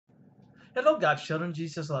Hello, God's children.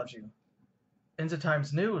 Jesus loves you. Into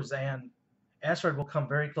Times News, and asteroid will come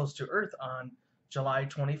very close to Earth on July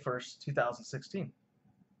 21st, 2016.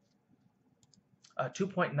 A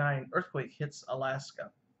 2.9 earthquake hits Alaska.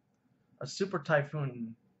 A super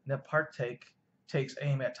typhoon Nepartak takes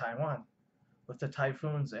aim at Taiwan. With the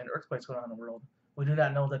typhoons and earthquakes going on in the world, we do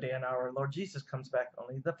not know the day and hour Lord Jesus comes back.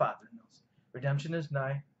 Only the Father knows. Redemption is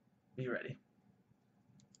nigh. Be ready.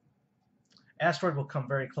 Asteroid will come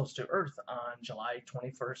very close to Earth on July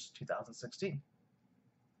 21st, 2016.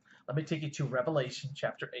 Let me take you to Revelation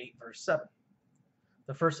chapter 8, verse 7.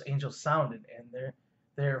 The first angel sounded, and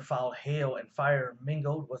there followed hail and fire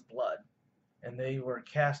mingled with blood, and they were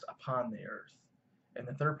cast upon the earth. And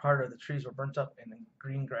the third part of the trees were burnt up, and the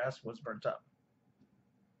green grass was burnt up.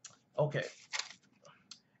 Okay.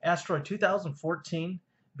 Asteroid 2014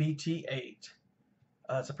 BT8.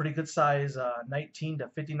 It's a pretty good size, 19 to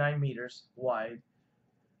 59 meters wide.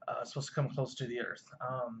 It's supposed to come close to the Earth.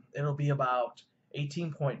 It'll be about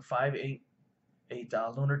 18.58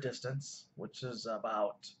 lunar distance, which is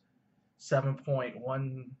about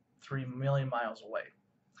 7.13 million miles away.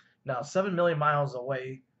 Now, 7 million miles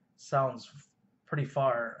away sounds pretty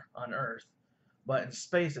far on Earth, but in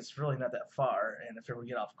space it's really not that far, and if it were to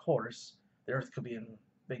get off course, the Earth could be in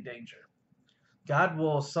big danger. God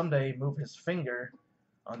will someday move his finger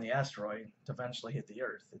on the asteroid to eventually hit the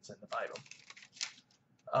Earth. It's in the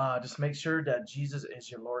Bible. Just make sure that Jesus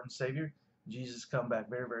is your Lord and Savior. Jesus come back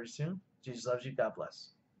very, very soon. Jesus loves you. God bless.